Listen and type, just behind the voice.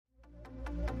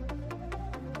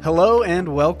Hello and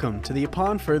welcome to the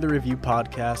Upon Further Review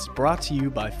podcast brought to you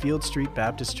by Field Street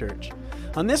Baptist Church.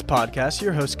 On this podcast,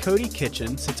 your host Cody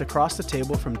Kitchen sits across the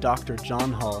table from Dr.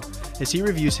 John Hall as he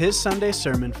reviews his Sunday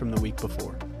sermon from the week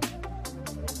before.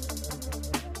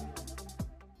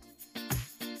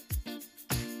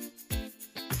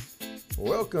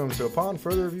 Welcome to Upon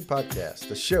Further Review podcast,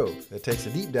 the show that takes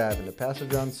a deep dive into Pastor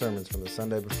John's sermons from the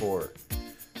Sunday before.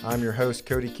 I'm your host,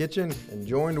 Cody Kitchen, and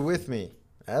joined with me,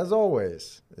 as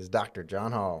always, is Dr.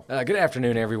 John Hall. Good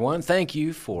afternoon, everyone. Thank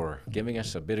you for giving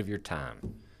us a bit of your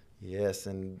time. Yes,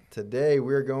 and today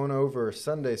we're going over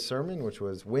Sunday's sermon, which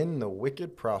was When the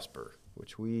Wicked Prosper,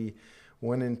 which we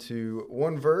went into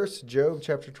one verse, Job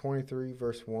chapter 23,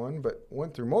 verse 1, but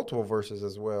went through multiple verses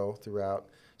as well throughout.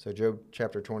 So Job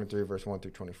chapter 23, verse 1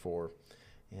 through 24.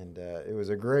 And it was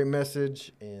a great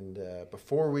message. And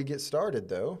before we get started,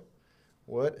 though,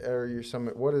 what are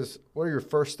your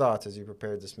first thoughts as you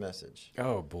prepared this message?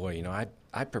 Oh, boy.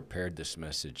 I prepared this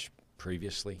message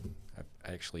previously.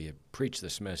 I actually had preached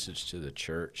this message to the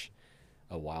church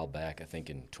a while back, I think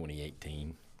in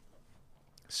 2018.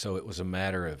 So it was a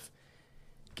matter of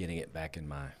getting it back in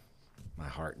my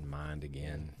heart and mind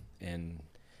again. And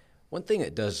one thing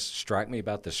that does strike me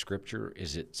about the scripture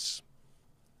is its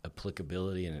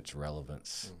applicability and its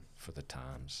relevance for the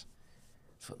times.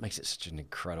 That's what makes it such an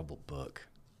incredible book.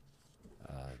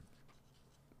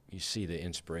 You see the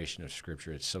inspiration of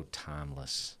scripture. It's so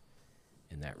timeless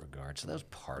in that regard. So that was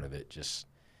part of it, just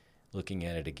looking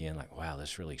at it again like, wow,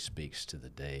 this really speaks to the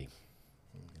day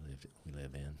we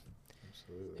live in.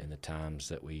 Absolutely. And the times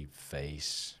that we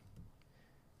face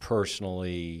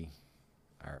personally,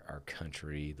 our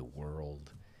country, the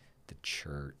world, the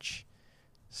church.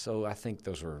 So I think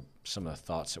those were some of the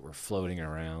thoughts that were floating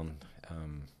around.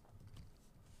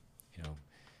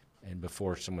 And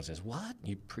before someone says, "What?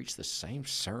 You preach the same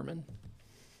sermon?"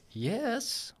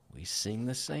 Yes, we sing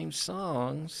the same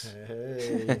songs.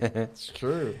 Hey, it's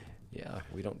true. Yeah,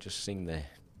 we don't just sing the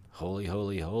holy,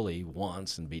 holy, holy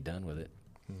once and be done with it.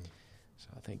 So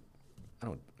I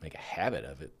don't make a habit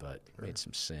of it, but it made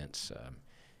some sense.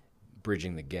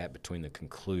 Bridging the gap between the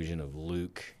conclusion of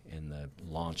Luke and the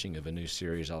launching of a new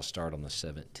series I'll start on the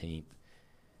 17th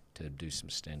to do some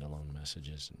standalone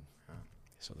messages. And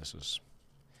so this was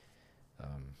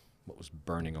what was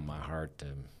burning on my heart to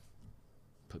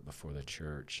put before the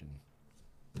church. And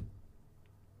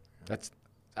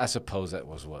I suppose that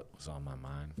was what was on my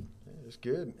mind. It was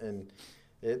good, and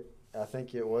I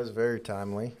think it was very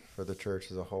timely for the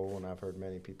church as a whole, and I've heard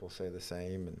many people say the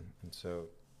same, and so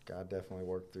God definitely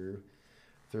worked through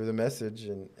the message,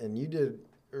 and you did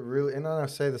really, and I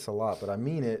say this a lot, but I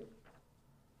mean it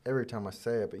every time I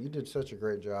say it, but you did such a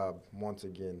great job once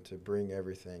again to bring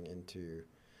everything into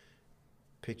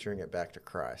picturing it back to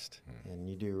Christ, and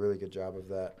you do a really good job of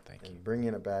that. Thank you.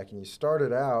 Bringing it back, and you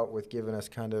started out with giving us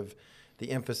kind of the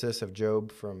emphasis of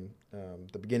Job from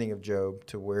the beginning of Job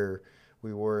to where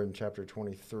we were in chapter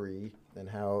 23, and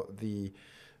how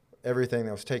everything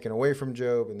that was taken away from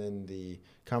Job, and then the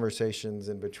conversations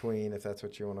in between, if that's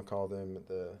what you want to call them,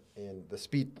 and the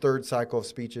third cycle of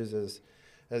speeches,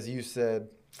 as you said.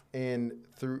 And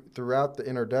throughout the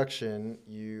introduction,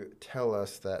 you tell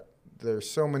us that there's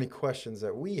so many questions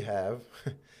that we have,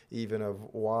 even of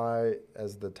why,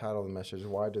 as the title of the message,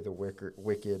 why do the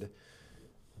wicked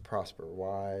prosper?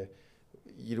 Why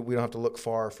we don't have to look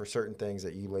far for certain things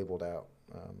that you labeled out.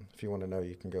 If you want to know,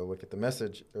 you can go look at the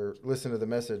message or listen to the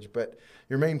message. But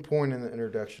your main point in the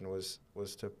introduction was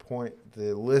to point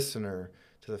the listener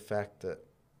to the fact that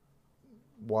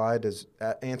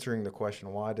answering the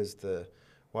question, why do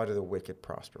the wicked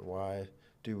prosper? Why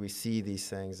do we see these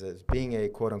things as being a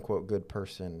quote unquote good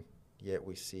person, yet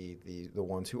we see the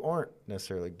ones who aren't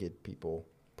necessarily good people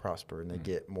prosper, and they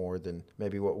get more than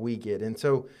maybe what we get? And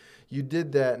so you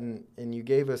did that, and you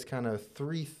gave us kind of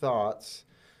three thoughts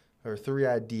or three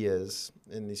ideas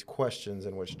in these questions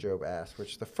in which Job asked,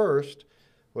 which the first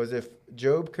was, if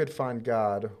Job could find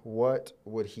God, what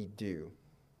would he do?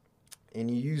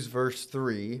 And you use verse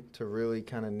 3 to really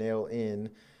kind of nail in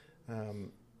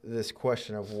this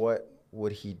question of what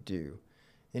would he do.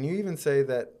 And you even say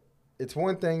that it's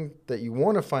one thing that you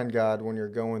want to find God when you're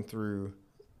going through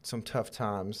some tough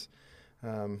times,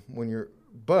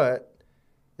 but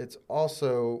it's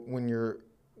also when you're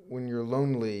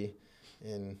lonely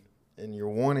and you're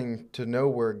wanting to know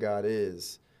where God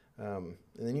is. And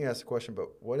then you ask the question,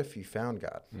 but what if you found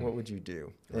God? What would you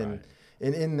do? Right.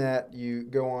 And in that, you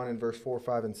go on in verse 4,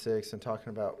 5, and 6 and talking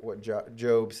about what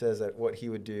Job says that what he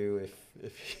would do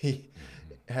if he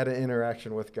had an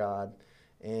interaction with God.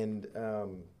 And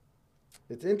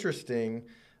it's interesting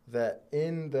that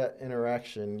in that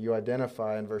interaction, you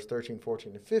identify in verse 13,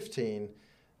 14, and 15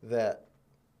 that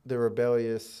the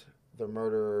rebellious, the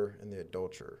murderer, and the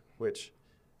adulterer, which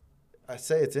I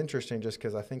say it's interesting just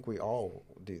because I think we all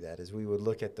do that, is we would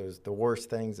look at the worst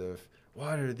things of,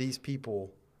 why are these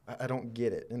people, I don't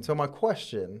get it. And so my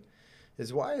question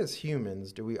is, why as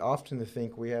humans do we often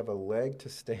think we have a leg to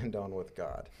stand on with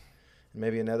God? And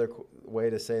maybe another way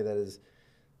to say that is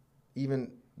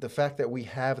even the fact that we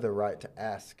have the right to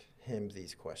ask him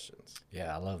these questions.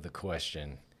 Yeah, I love the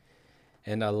question.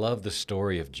 And I love the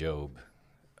story of Job.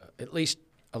 At least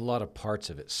a lot of parts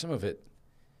of it. Some of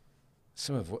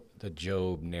the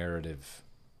Job narrative,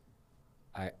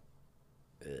 it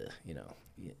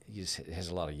has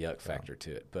a lot of yuck factor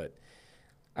to it. But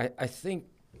I think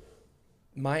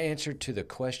my answer to the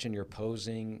question you're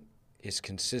posing is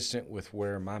consistent with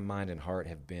where my mind and heart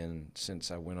have been since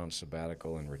I went on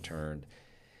sabbatical and returned.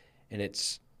 And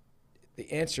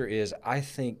the answer is, I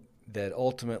think that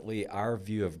ultimately our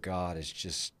view of God is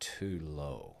just too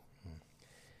low.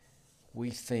 We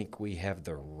think we have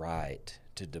the right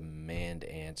to demand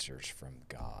answers from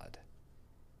God.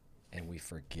 And we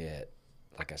forget,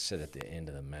 like I said at the end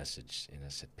of the message, and I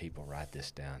said, people, write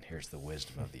this down. Here's the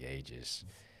wisdom of the ages.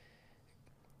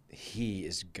 He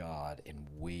is God, and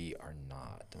we are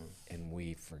not. And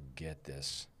we forget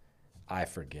this. I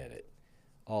forget it.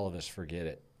 All of us forget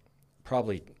it,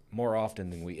 probably more often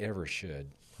than we ever should.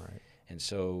 Right. And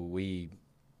so we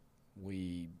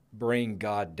bring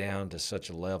God down to such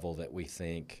a level that we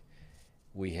think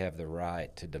we have the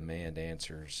right to demand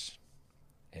answers,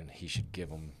 and he should give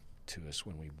them to us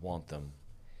when we want them.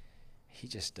 He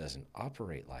just doesn't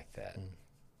operate like that.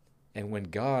 And when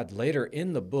God later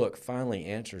in the book finally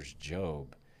answers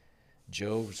Job,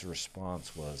 Job's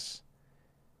response was,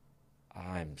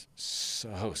 I'm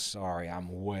so sorry.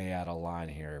 I'm way out of line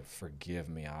here. Forgive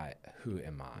me. Who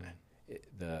am I?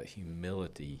 The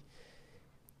humility.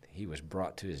 He was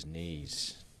brought to his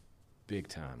knees big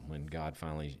time when God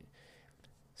finally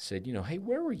said, hey,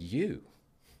 where were you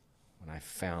when I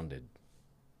founded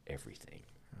everything?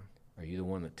 Are you the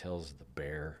one that tells the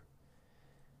bear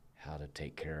how to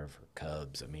take care of her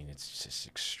cubs? I mean, it's just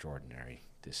extraordinary,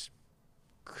 this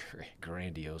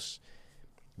grandiose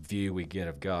view we get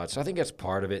of God. So I think that's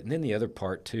part of it. And then the other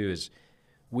part, too, is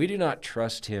we do not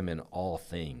trust him in all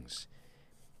things.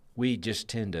 We just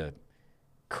tend to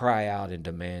cry out and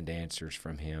demand answers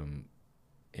from him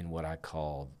in what I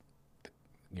call,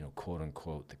 quote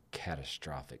unquote, the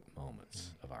catastrophic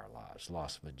moments of our lives.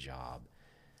 Loss of a job,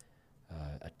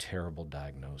 a terrible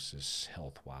diagnosis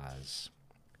health-wise,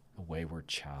 a wayward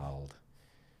child.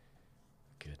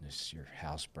 Goodness, your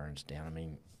house burns down. I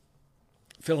mean,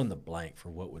 fill in the blank for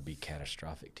what would be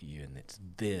catastrophic to you, and it's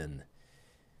then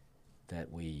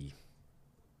that we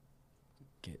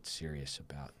get serious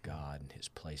about God and his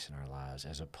place in our lives,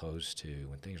 as opposed to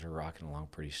when things are rocking along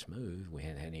pretty smooth, we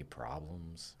hadn't had any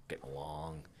problems, getting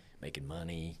along, making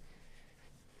money,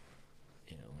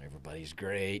 everybody's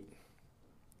great.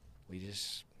 We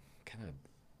just kind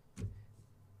of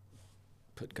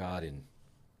put God in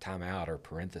timeout or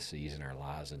parentheses in our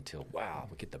lives until, wow,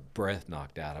 we get the breath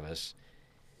knocked out of us.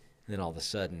 And then all of a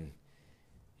sudden,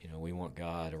 we want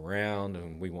God around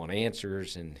and we want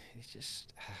answers, and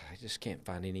I just can't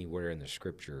find anywhere in the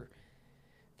Scripture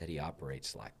that he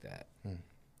operates like that.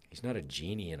 He's not a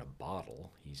genie in a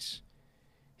bottle. He's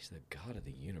the God of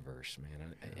the universe,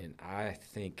 man. And I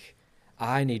think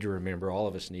I need to remember, all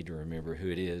of us need to remember who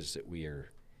it is that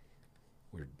we're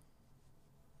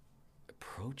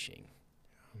approaching.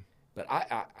 But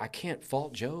I can't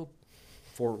fault Job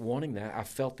for wanting that. I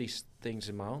felt these things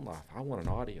in my own life. I want an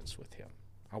audience with him.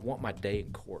 I want my day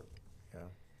in court.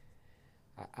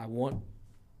 Yeah. I want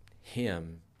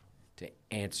him to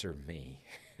answer me,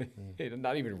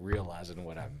 not even realizing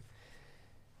what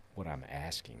I'm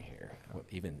asking here,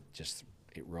 even just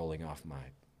it rolling off my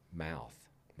mouth,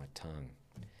 my tongue.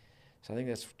 So I think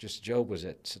that's just, Job was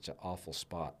at such an awful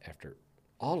spot after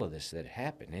all of this that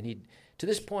happened. And to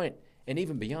this point, and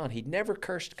even beyond, he'd never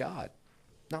cursed God.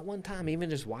 Not one time. Even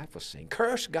his wife was saying,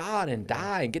 curse God and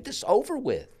die and get this over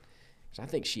with. So I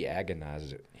think she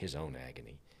agonized at his own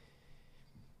agony.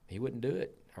 He wouldn't do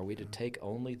it. Are we to take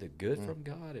only the good from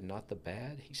God and not the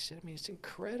bad? He said, it's an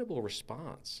incredible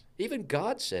response. Even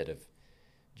God said of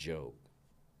Job,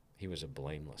 he was a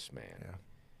blameless man. Yeah.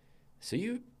 So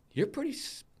you're pretty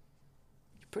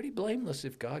blameless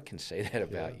if God can say that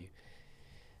about you.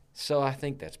 So I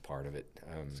think that's part of it.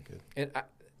 That's good. And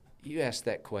you asked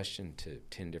that question to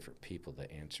 10 different people. The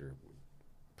answer would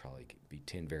probably be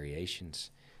 10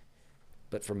 variations.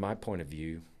 But from my point of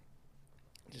view,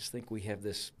 I just think we have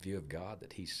this view of God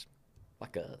that he's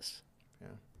like us. Yeah.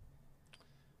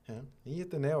 Yeah, you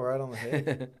hit the nail right on the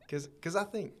head. Because I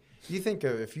think you think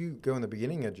of, if you go in the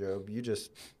beginning of Job, you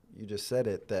just said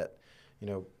it, that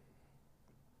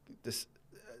this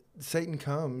Satan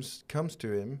comes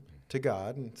to him, to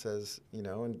God, and says,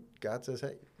 and God says,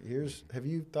 hey, have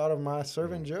you thought of my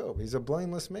servant Job? He's a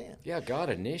blameless man. Yeah, God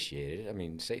initiated it. I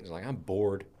mean, Satan's like, I'm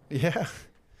bored. Yeah,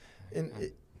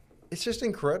 and it's just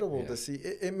incredible to see.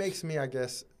 It makes me, I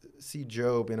guess, see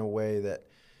Job in a way that,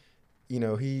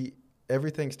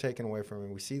 everything's taken away from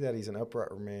him. We see that he's an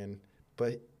upright man,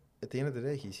 but at the end of the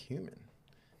day, he's human.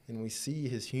 And we see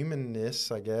his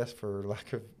humanness, I guess, for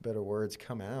lack of better words,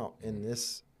 come out in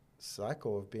this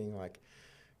cycle of being like,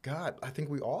 God, I think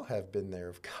we all have been there,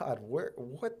 of God,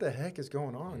 what the heck is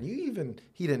going on? He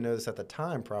didn't know this at the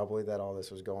time probably, that all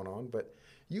this was going on, but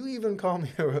you even call me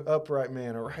an upright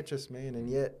man, a righteous man, and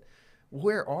yet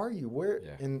where are you?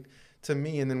 And to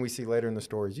me, and then we see later in the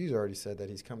stories, you already said that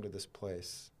he's come to this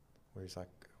place where he's like,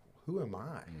 who am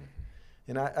I?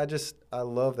 And I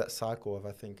love that cycle of,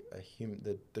 I think,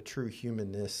 the true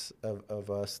humanness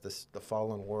of us, the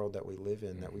fallen world that we live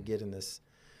in, that we get in this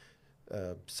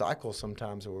cycle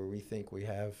sometimes where we think we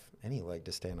have any leg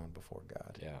to stand on before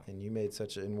God. Yeah. And you made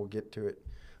and we'll get to it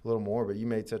a little more, but you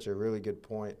made such a really good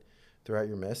point throughout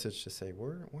your message to say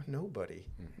we're nobody.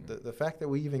 The fact that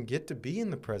we even get to be in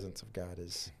the presence of God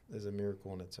is a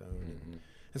miracle in its own.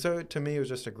 And so to me, it was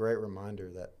just a great reminder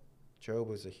that Job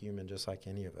was a human just like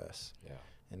any of us. Yeah.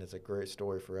 And it's a great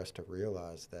story for us to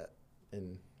realize that,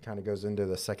 and kind of goes into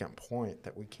the second point,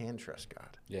 that we can trust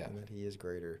God. Yeah. And that he is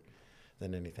greater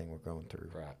than anything we're going through.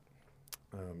 Right.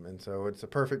 And so it's a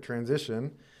perfect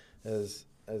transition as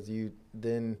you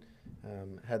then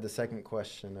had the second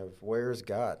question of where is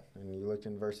God? And you looked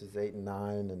in verses 8 and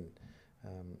 9 and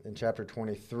in chapter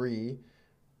 23.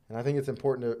 And I think it's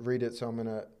important to read it, so I'm going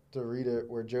to read it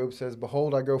where Job says,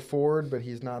 behold, I go forward, but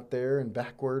he's not there, and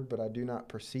backward, but I do not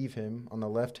perceive him. On the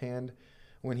left hand,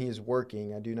 when he is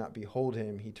working, I do not behold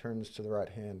him. He turns to the right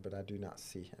hand, but I do not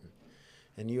see him.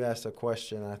 And you asked a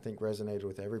question I think resonated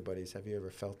with everybody's, have you ever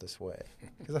felt this way?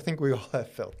 Because I think we all have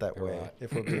felt that way, Right.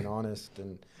 if we're being honest.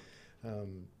 And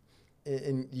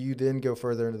you then go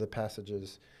further into the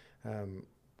passages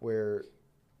where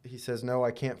he says, no,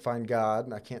 I can't find God,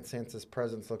 and I can't sense his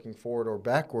presence looking forward or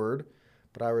backward,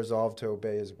 but I resolve to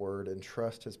obey his word and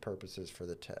trust his purposes for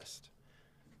the test.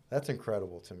 That's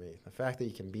incredible to me. The fact that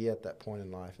you can be at that point in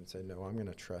life and say, no, I'm going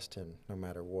to trust him no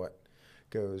matter what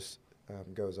goes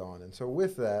on. And so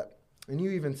with that, and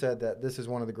you even said that this is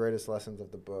one of the greatest lessons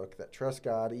of the book, that trust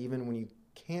God even when you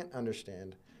can't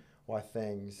understand why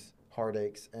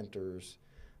heartaches enters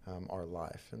our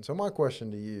life. And so my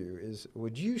question to you is,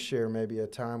 would you share maybe a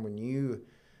time when you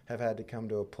have had to come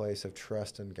to a place of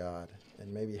trust in God,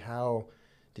 and maybe how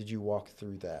did you walk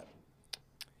through that?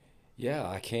 Yeah,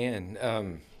 I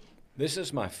can. This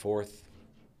is my fourth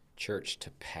church to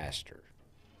pastor.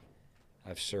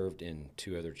 I've served in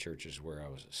 2 other churches where I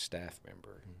was a staff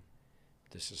member.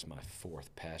 This is my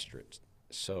fourth pastorate.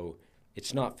 So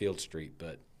it's not Field Street,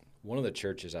 but one of the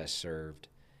churches I served,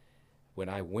 when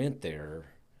I went there,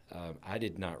 I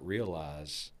did not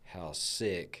realize how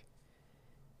sick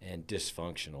and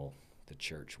dysfunctional the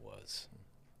church was.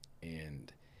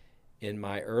 And in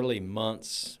my early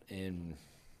months, in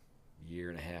year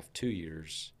and a half, 2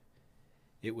 years,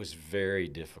 it was very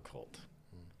difficult.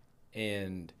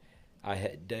 And I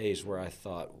had days where I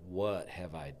thought, what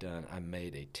have I done? I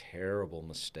made a terrible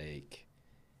mistake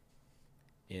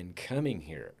in coming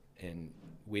here. And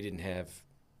we didn't have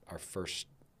our first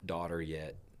daughter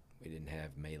yet. We didn't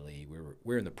have Maylee. We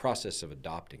were in the process of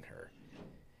adopting her.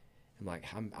 I'm like,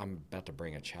 I'm about to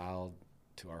bring a child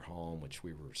to our home, which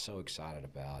we were so excited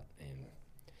about. And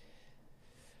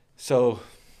so,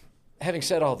 having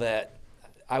said all that,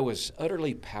 I was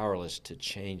utterly powerless to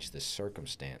change the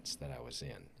circumstance that I was in.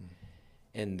 Mm-hmm.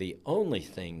 And the only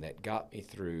thing that got me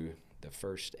through the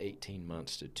first 18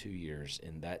 months to 2 years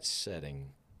in that setting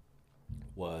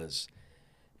was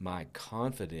my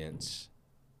confidence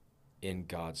in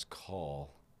God's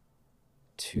call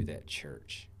to that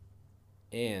church.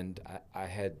 And I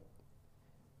had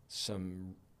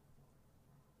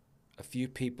a few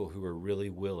people who were really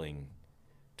willing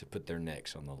to put their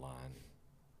necks on the line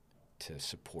to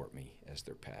support me as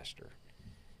their pastor.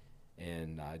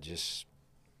 And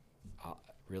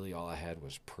really all I had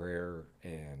was prayer,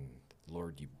 and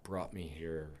Lord, you brought me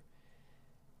here.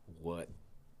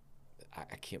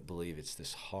 I can't believe it's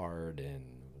this hard, and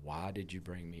why did you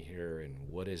bring me here, and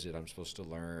what is it I'm supposed to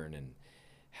learn, and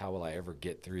how will I ever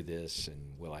get through this,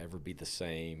 and will I ever be the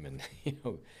same? And it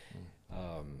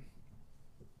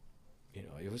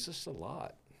was just a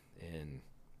lot. And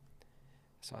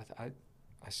so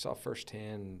I saw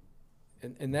firsthand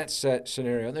in that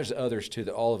scenario, and there's others too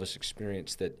that all of us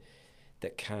experience that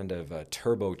kind of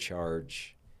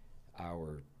turbocharge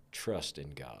our trust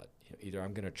in God. You know, either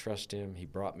I'm going to trust Him. He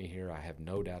brought me here. I have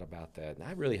no doubt about that. And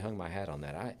I really hung my hat on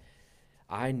that.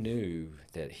 I knew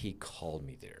that He called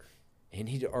me there, and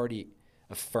He'd already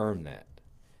affirmed that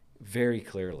very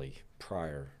clearly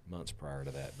months prior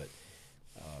to that. But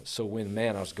so when,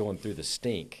 I was going through the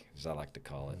stink, as I like to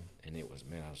call it, and it was,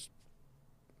 I was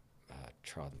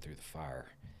trodden through the fire,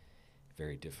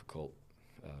 very difficult.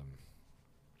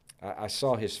 I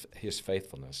saw his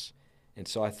faithfulness, and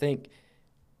so I think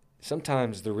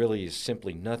sometimes there really is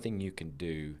simply nothing you can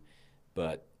do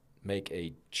but make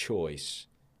a choice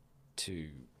to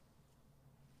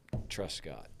trust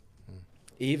God,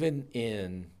 even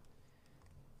in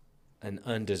an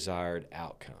undesired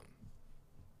outcome.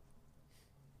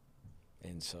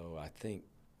 And so I think,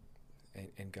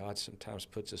 and God sometimes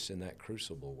puts us in that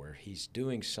crucible where He's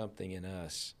doing something in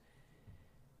us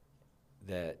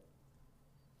that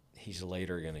He's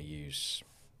later going to use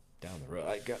down the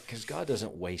road. Because God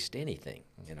doesn't waste anything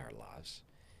in our lives.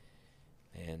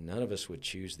 And none of us would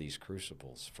choose these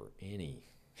crucibles for any.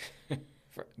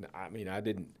 I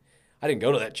didn't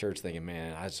go to that church thinking,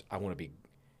 man, I want to be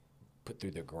put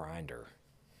through the grinder.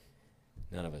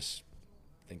 None of us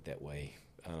think that way.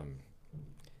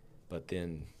 But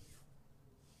then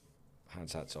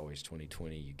hindsight's always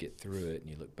 20/20. You get through it and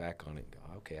you look back on it and go,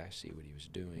 okay, I see what He was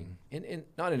doing. And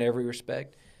not in every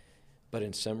respect, but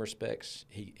in some respects,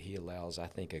 he allows, I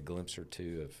think, a glimpse or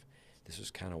two of this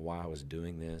is kind of why I was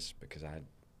doing this, because I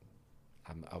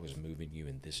was moving you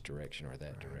in this direction or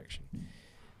that direction.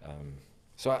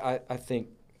 So I think,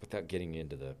 without getting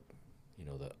into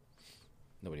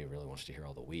nobody really wants to hear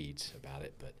all the weeds about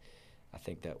it, but I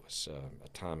think that was a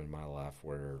time in my life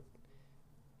where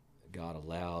God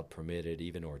allowed, permitted,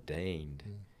 even ordained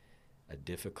a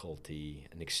difficulty,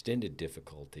 an extended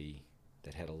difficulty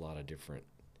that had a lot of different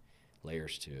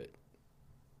layers to it.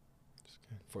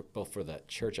 Both for that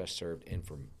church I served and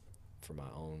for my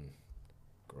own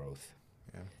growth.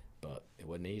 Yeah. But it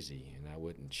wasn't easy, and I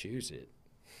wouldn't choose it.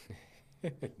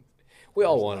 We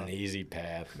all want an easy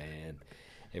path, man.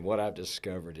 And what I've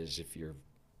discovered is if you're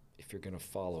going to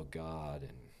follow God,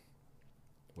 and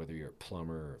whether you're a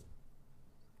plumber, or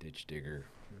ditch digger,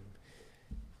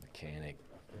 mechanic,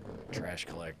 trash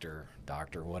collector,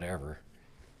 doctor, whatever,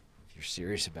 if you're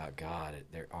serious about God,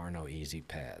 there are no easy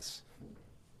paths.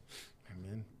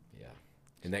 Amen. Yeah.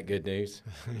 Isn't that good news?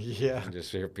 Yeah. I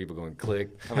just hear people going, click,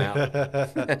 I'm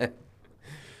out.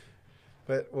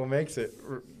 But what makes it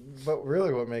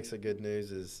good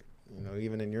news is,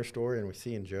 even in your story, and we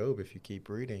see in Job, if you keep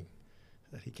reading,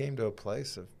 that he came to a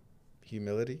place of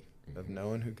humility, of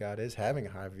knowing who God is, having a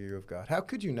high view of God. How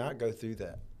could you not go through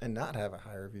that and not have a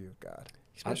higher view of God,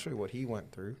 especially what he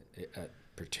went through?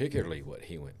 Particularly what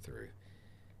he went through.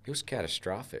 It was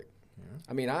catastrophic.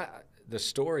 Yeah. The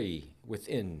story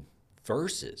within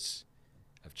verses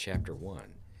of chapter 1,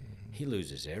 he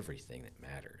loses everything that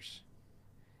matters.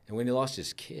 And when he lost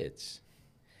his kids,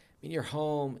 you're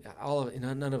home,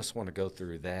 none of us want to go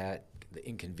through that, the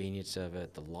inconvenience of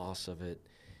it, the loss of it.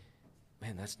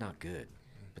 Man, that's not good.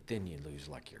 But then you lose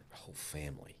your whole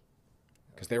family,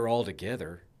 because they were all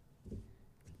together,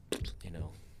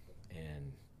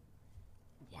 and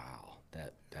wow,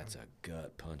 that's a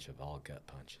gut punch of all gut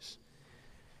punches.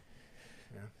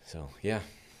 Yeah. So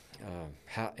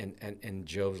and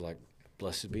Job's like,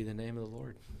 blessed be the name of the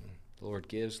Lord. The Lord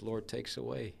gives, the Lord takes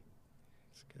away.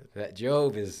 That's good. That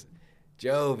Job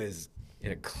is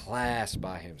in a class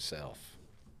by himself.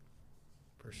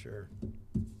 For sure.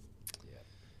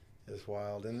 It's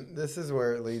wild. And this is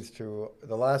where it leads to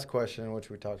the last question, which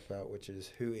we talked about, which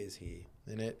is, who is he?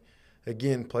 And it,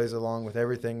 again, plays along with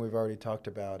everything we've already talked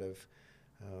about of,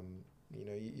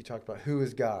 you talked about who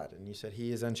is God, and you said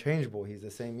he is unchangeable. He's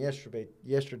the same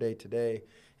yesterday, today,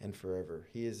 and forever.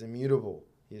 He is immutable.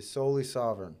 He is solely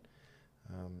sovereign.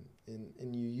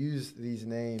 And you use these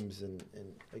names and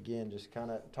again, just kind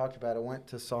of talked about it, went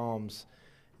to Psalms,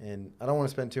 and I don't want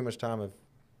to spend too much time of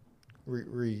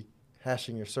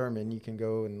rehashing your sermon. You can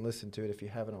go and listen to it if you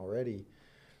haven't already.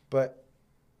 But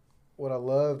what I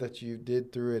love that you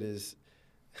did through it is,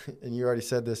 and you already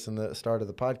said this in the start of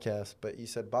the podcast, but you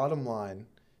said, bottom line,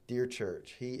 dear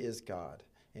church, he is God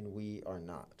and we are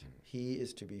not. He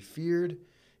is to be feared.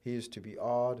 He is to be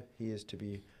awed. He is to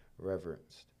be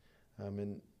reverenced.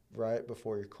 And right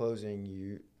before your closing,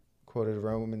 you quoted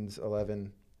Romans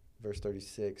 11, verse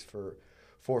 36,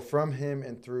 For from him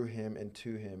and through him and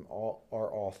to him are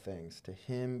all things. To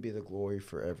him be the glory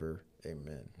forever.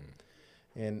 Amen.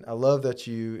 And I love that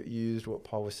you used what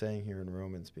Paul was saying here in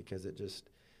Romans, because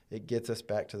it gets us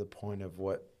back to the point of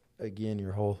what, again,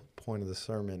 your whole point of the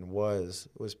sermon was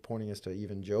pointing us to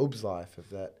even Job's life, of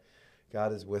that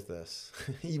God is with us,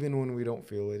 even when we don't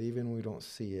feel it, even when we don't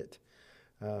see it.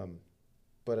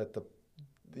 But at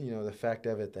the fact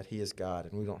of it that he is God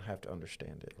and we don't have to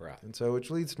understand it. Right. And so,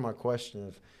 which leads to my question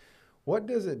of, what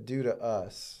does it do to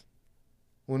us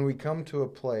when we come to a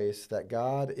place that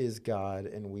God is God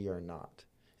and we are not?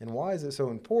 And why is it so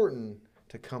important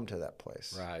to come to that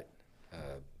place? Right.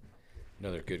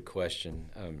 Another good question.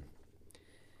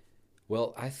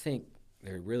 Well, I think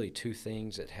there are really two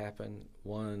things that happen.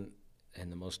 One,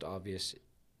 and the most obvious,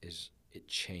 is it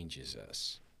changes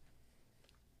us.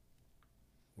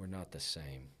 We're not the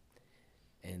same.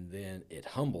 And then it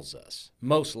humbles us.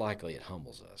 Most likely it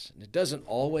humbles us. And it doesn't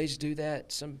always do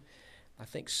that. I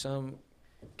think some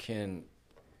can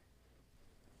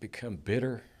become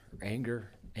bitter,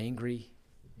 angry.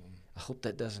 I hope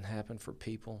that doesn't happen for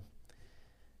people.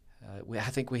 I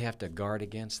think we have to guard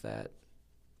against that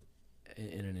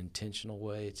in an intentional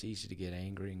way. It's easy to get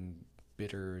angry and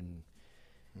bitter and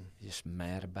just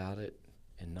mad about it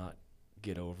and not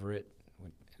get over it.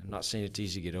 I'm not saying it's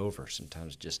easy to get over.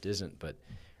 Sometimes it just isn't. But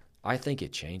I think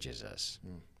it changes us.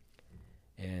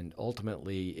 And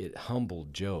ultimately, it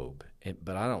humbled Job.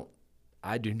 But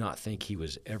I do not think he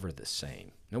was ever the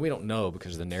same. Now, we don't know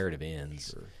because the narrative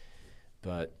ends. Sure.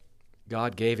 But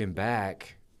God gave him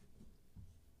back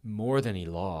more than he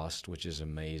lost, which is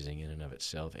amazing in and of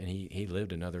itself. And he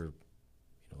lived another,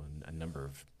 a number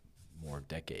of more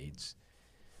decades.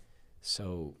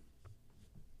 So,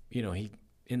 he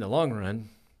in the long run,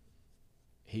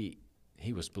 he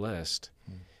was blessed.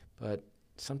 But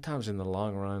sometimes in the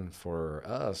long run for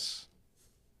us,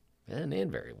 it doesn't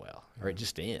end very well, or it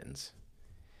just ends.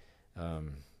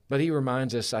 But he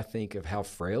reminds us, I think, of how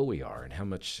frail we are and how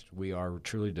much we are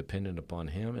truly dependent upon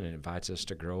him, and it invites us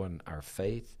to grow in our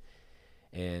faith.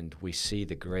 And we see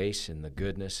the grace and the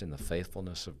goodness and the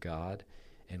faithfulness of God,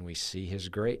 and we see his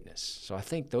greatness. So I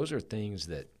think those are things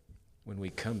that when we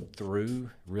come through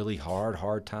really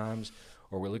hard times,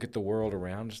 or we look at the world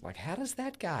around us, like, how does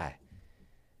that guy,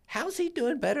 how's he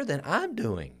doing better than I'm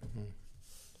doing?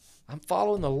 I'm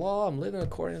following the law. I'm living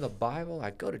according to the Bible.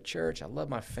 I go to church. I love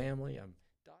my family. I'm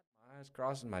dotting my I's,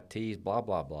 crossing my T's, blah,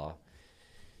 blah, blah.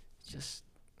 Just,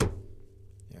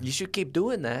 you should keep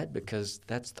doing that, because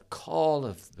that's the call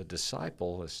of the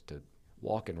disciple, is to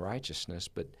walk in righteousness.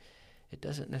 But it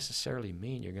doesn't necessarily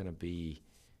mean you're going to be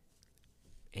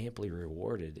amply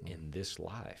rewarded in this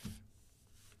life.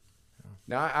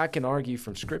 Now, I can argue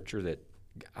from Scripture that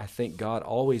I think God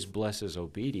always blesses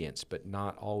obedience, but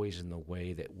not always in the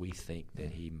way that we think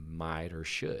that he might or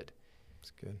should.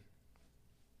 That's good.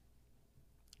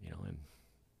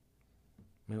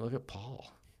 And look at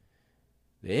Paul.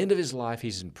 The end of his life,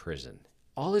 he's in prison.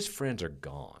 All his friends are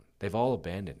gone. They've all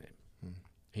abandoned him.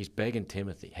 He's begging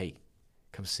Timothy, hey,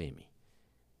 come see me.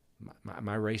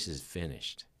 My race is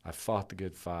finished. I fought the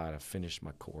good fight. I finished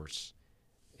my course.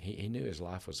 He knew his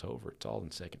life was over. It's all in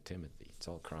 2 Timothy. It's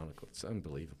all chronicled. It's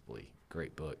unbelievably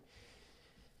great book.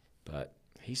 But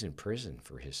he's in prison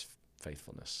for his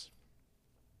faithfulness.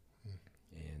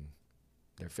 And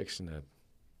they're fixing to,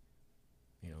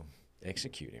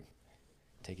 execute him,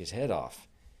 take his head off.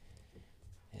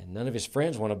 And none of his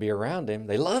friends want to be around him.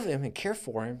 They love him and care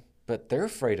for him, but they're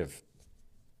afraid of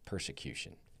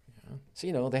persecution. Yeah.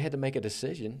 So, they had to make a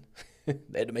decision.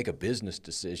 They had to make a business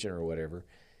decision or whatever.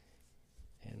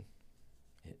 And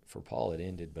for Paul, it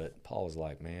ended. But Paul was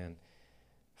like, man,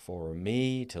 for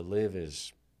me to live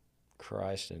is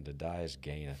Christ and to die is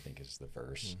gain, I think is the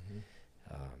verse.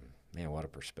 Man, what a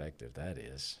perspective that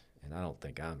is. And I don't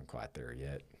think I'm quite there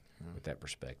yet with that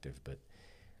perspective. But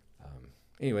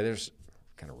anyway, there's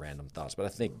kind of random thoughts. But I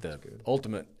think the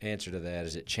ultimate answer to that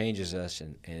is it changes us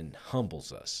and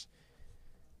humbles us.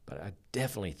 But I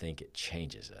definitely think it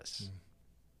changes us.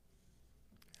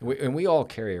 And we all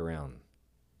carry around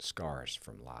scars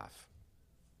from life.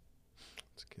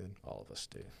 That's good. All of us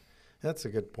do. That's a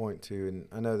good point, too. And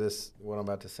I know what I'm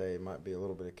about to say might be a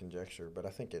little bit of conjecture, but I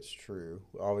think it's true.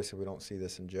 Obviously, we don't see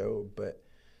this in Job, but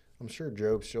I'm sure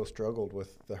Job still struggled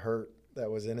with the hurt that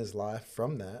was in his life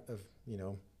from that, of,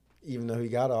 even though he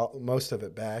got most of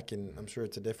it back, and I'm sure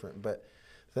it's a different. But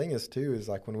the thing is, too, is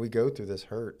like when we go through this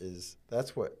hurt,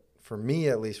 that's what, for me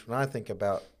at least, when I think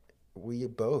about, we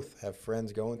both have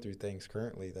friends going through things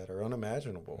currently that are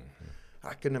unimaginable.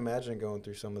 I couldn't imagine going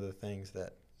through some of the things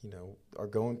that, are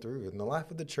going through in the life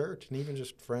of the church, and even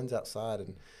just friends outside.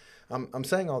 And I'm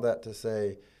saying all that to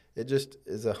say it just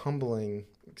is a humbling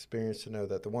experience to know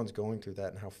that the ones going through that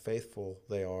and how faithful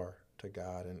they are to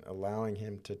God and allowing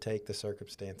him to take the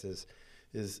circumstances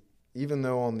is, even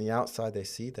though on the outside they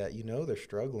see that, they're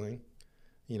struggling,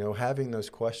 having those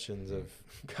questions of,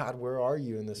 God, where are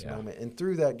you in this moment? And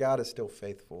through that, God is still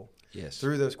faithful. Yes.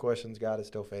 Through those questions, God is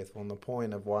still faithful. And the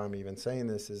point of why I'm even saying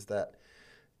this is that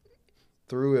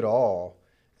through it all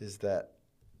is that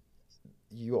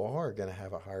you are going to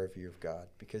have a higher view of God,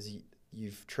 because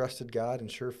you've trusted God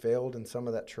and sure failed in some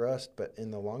of that trust, but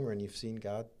in the long run, you've seen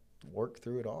God work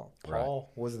through it all.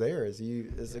 Paul was there as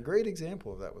a great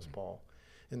example of that was Paul.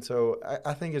 And so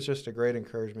I think it's just a great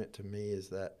encouragement to me is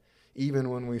that even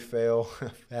when we fail,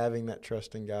 having that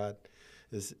trust in God,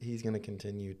 is he's going to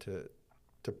continue to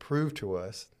prove to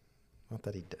us, not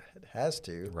that he has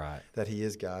to, that he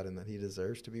is God and that he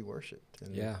deserves to be worshipped.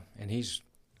 And and he's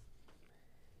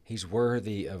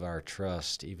worthy of our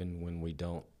trust even when we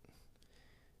don't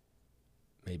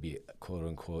maybe, quote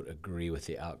unquote, agree with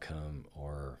the outcome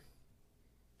or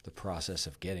the process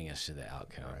of getting us to the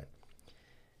outcome. Right.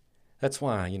 That's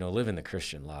why, living the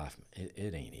Christian life,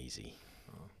 it ain't easy.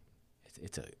 Oh.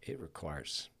 It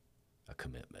requires a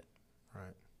commitment.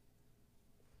 Right.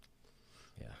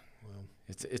 Yeah. Well,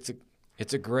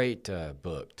 it's a great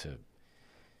book to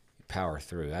power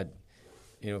through.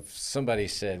 If somebody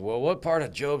said, well, what part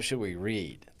of Job should we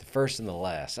read? The first and the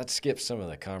last. I'd skip some of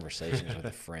the conversations with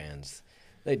the friends.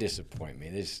 They disappoint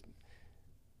me.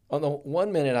 On the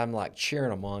 1 minute, I'm like cheering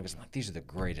them on because I'm like, these are the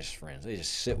greatest friends. They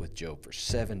just sit with Job for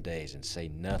 7 days and say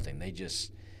nothing.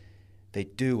 They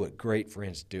do what great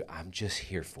friends do. I'm just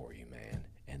here for you, man.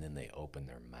 And then they open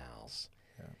their mouths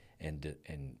and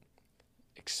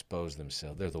expose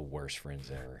themselves. They're the worst friends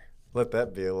ever. Let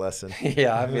that be a lesson.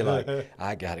 Yeah, I'd be like,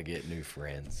 I got to get new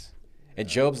friends. And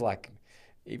Job's like,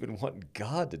 even wanting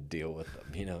God to deal with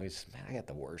them. He's, man, I got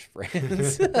the worst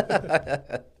friends.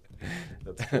 That's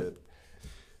good.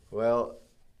 Well,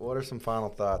 what are some final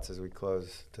thoughts as we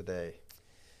close today?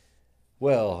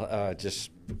 Well, I guess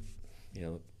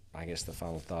the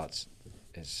final thoughts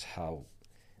is how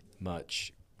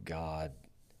much God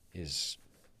is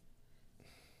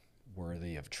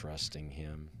worthy of trusting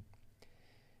him.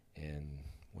 And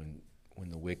when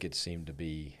the wicked seem to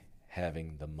be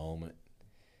having the moment,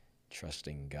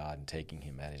 trusting God and taking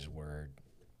him at his word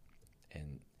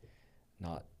and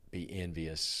not be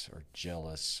envious or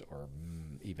jealous or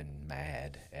even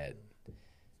mad at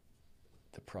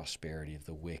the prosperity of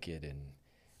the wicked. And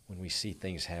when we see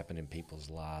things happen in people's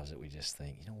lives that we just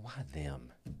think, why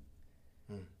them?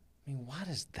 I mean, why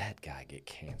does that guy get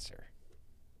cancer?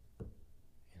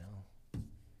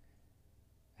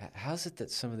 How's it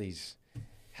that some of these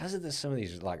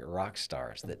like rock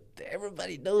stars that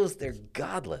everybody knows they're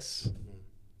godless,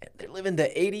 and they're living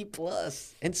to 80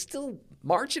 plus and still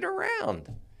marching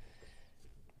around?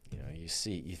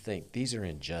 You think these are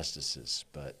injustices,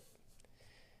 but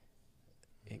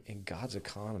in God's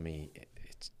economy,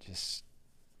 it's just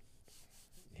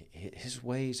his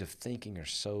ways of thinking are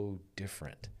so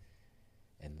different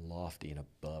and lofty and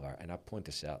above our. And I point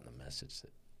this out in the message that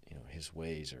his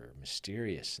ways are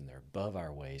mysterious and they're above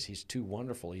our ways. He's too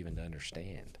wonderful even to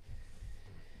understand.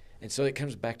 And so it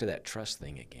comes back to that trust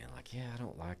thing again. Like, I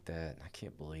don't like that. I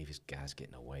can't believe this guy's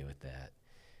getting away with that.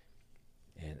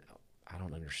 And I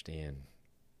don't understand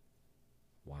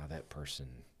why that person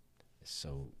is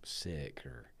so sick,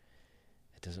 or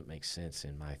it doesn't make sense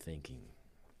in my thinking.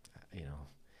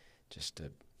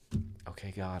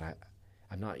 Okay, God,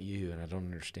 I'm not you, and I don't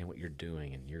understand what you're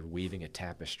doing, and you're weaving a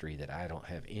tapestry that I don't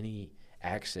have any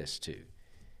access to.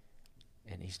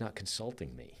 And he's not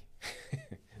consulting me.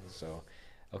 So,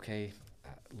 okay,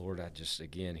 Lord,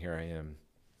 here I am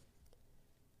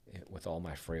with all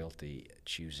my frailty,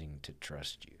 choosing to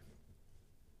trust you.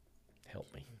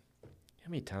 Help me. How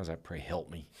many times I pray, help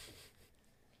me?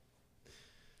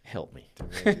 Help me.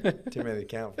 Too many to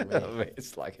count for me.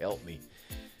 It's like, help me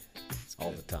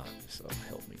all the time. So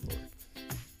help me, Lord.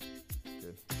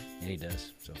 Good. And he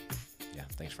does. So,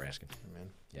 thanks for asking. Amen.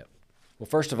 Yep. Well,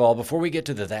 first of all, before we get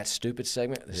to the That Stupid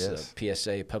segment, this is a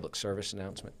PSA, public service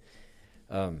announcement.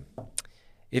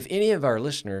 If any of our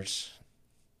listeners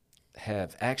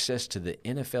have access to the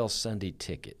NFL Sunday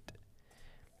ticket,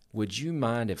 would you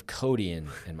mind if Cody and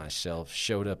myself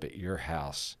showed up at your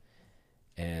house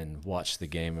and watched the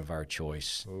game of our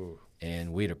choice? Ooh.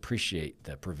 And we'd appreciate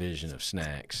the provision of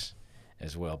snacks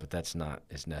as well, but that's not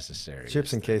as necessary.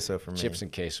 Chips and queso for me. Chips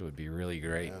and queso would be really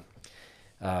great.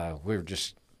 Yeah. We're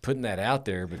just putting that out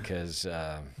there because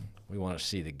we want to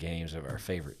see the games of our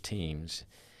favorite teams,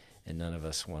 and none of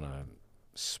us want to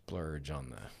splurge on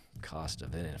the cost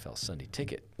of an NFL Sunday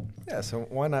ticket. Yeah, so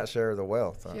why not share the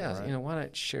wealth? Yeah, right? Why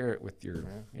not share it with your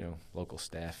local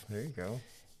staff? There you go.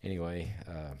 anyway,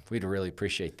 we'd really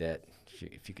appreciate that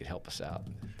if you could help us out.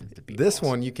 This awesome.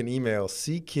 one you can email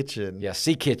ckitchen. Yeah,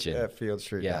 ckitchen at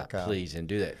fieldstreet.com. Yeah, please, and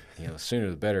do that. Sooner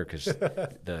the better, because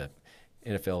the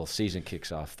NFL season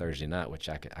kicks off Thursday night, which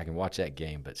I can watch that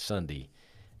game, but Sunday,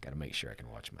 got to make sure I can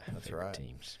watch my favorite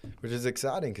teams. Which is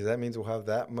exciting, because that means we'll have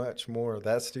that much more of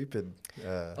that stupid.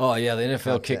 The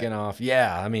NFL kicking off.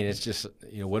 Yeah, I mean, it's just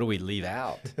what do we leave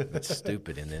out that's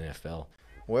stupid in the NFL?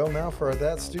 Well, now for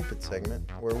that stupid segment,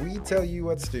 where we tell you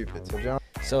what's stupid. So, John.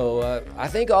 So I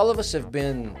think all of us have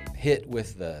been hit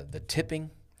with the tipping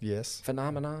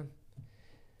phenomenon.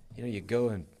 You go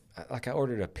and, I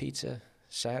ordered a pizza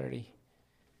Saturday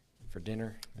for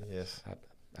dinner. Yes.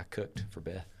 I cooked for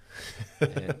Beth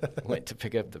and went to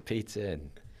pick up the pizza,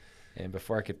 and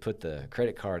before I could put the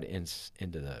credit card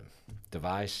into the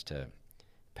device to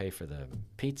pay for the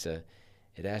pizza,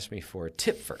 it asked me for a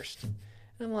tip first. And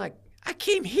I'm like, I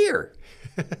came here.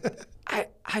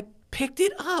 I picked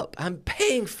it up. I'm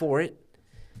paying for it.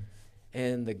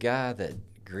 And the guy that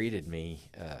greeted me,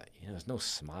 there's no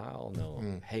smile,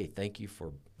 hey, thank you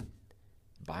for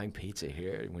buying pizza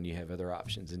here when you have other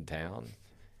options in town.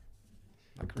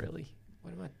 Like, really?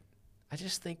 What am I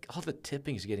just think all the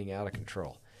tipping is getting out of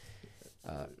control.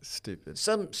 Stupid.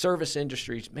 Some service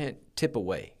industries, man, tip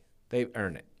away. They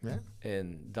earn it. Yeah.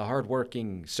 And the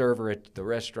hardworking server at the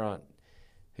restaurant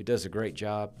who does a great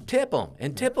job, tip them,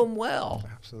 and tip them well.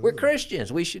 Absolutely. We're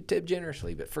Christians. We should tip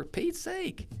generously. But for Pete's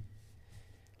sake,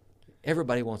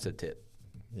 everybody wants a tip.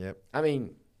 Yep. I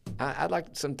mean, I'd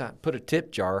like to sometimes put a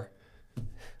tip jar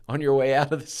on your way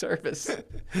out of the service.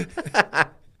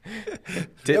 That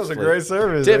was a great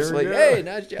service. Tips like, hey,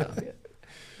 nice job. Yeah.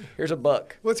 Here's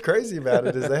 $1. What's crazy about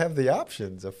it is they have the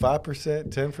options of 5%,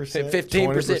 10%, 15%,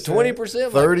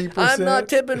 20%. 30%. I'm not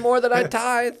tipping more than I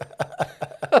tithe.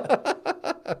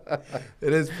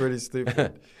 It is pretty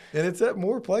stupid. And it's at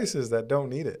more places that don't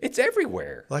need it. It's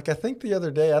everywhere. Like, I think the other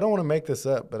day, I don't want to make this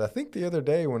up, but I think the other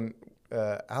day when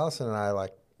Allison and I,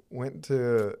 went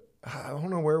to, I don't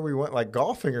know where we went,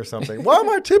 golfing or something. Why am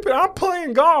I tipping? I'm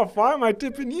playing golf. Why am I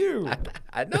tipping you?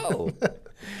 I know.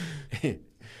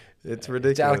 It's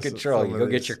ridiculous. It's out of control. You go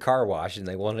get your car washed and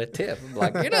they want a tip. I'm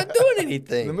like, you're not doing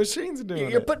anything. The machine's doing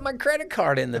it. You're putting my credit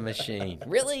card in the machine.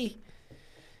 Really?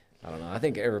 I don't know. I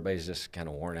think everybody's just kind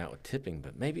of worn out with tipping,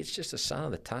 but maybe it's just a sign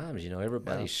of the times.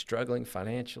 Everybody's struggling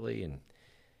financially, and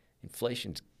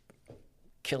inflation's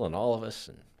killing all of us.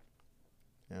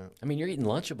 And I mean, you're eating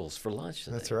Lunchables for lunch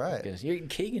today. That's right. You're eating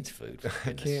Keegan's food, for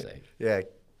goodness sake. Yeah.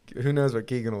 Who knows what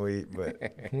Keegan will eat, but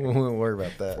we won't worry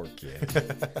about that. Poor kid.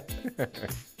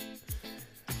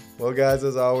 Well, guys,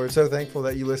 as always, so thankful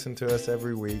that you listen to us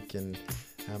every week. And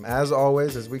as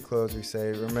always, as we close, we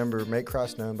say, remember, make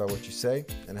Christ known by what you say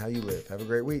and how you live. Have a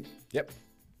great week. Yep.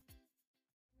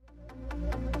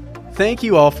 Thank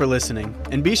you all for listening,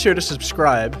 and be sure to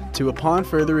subscribe to Upon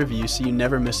Further Review so you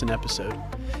never miss an episode.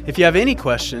 If you have any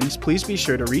questions, please be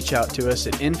sure to reach out to us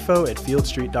at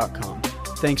info@fieldstreet.com.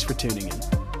 Thanks for tuning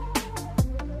in.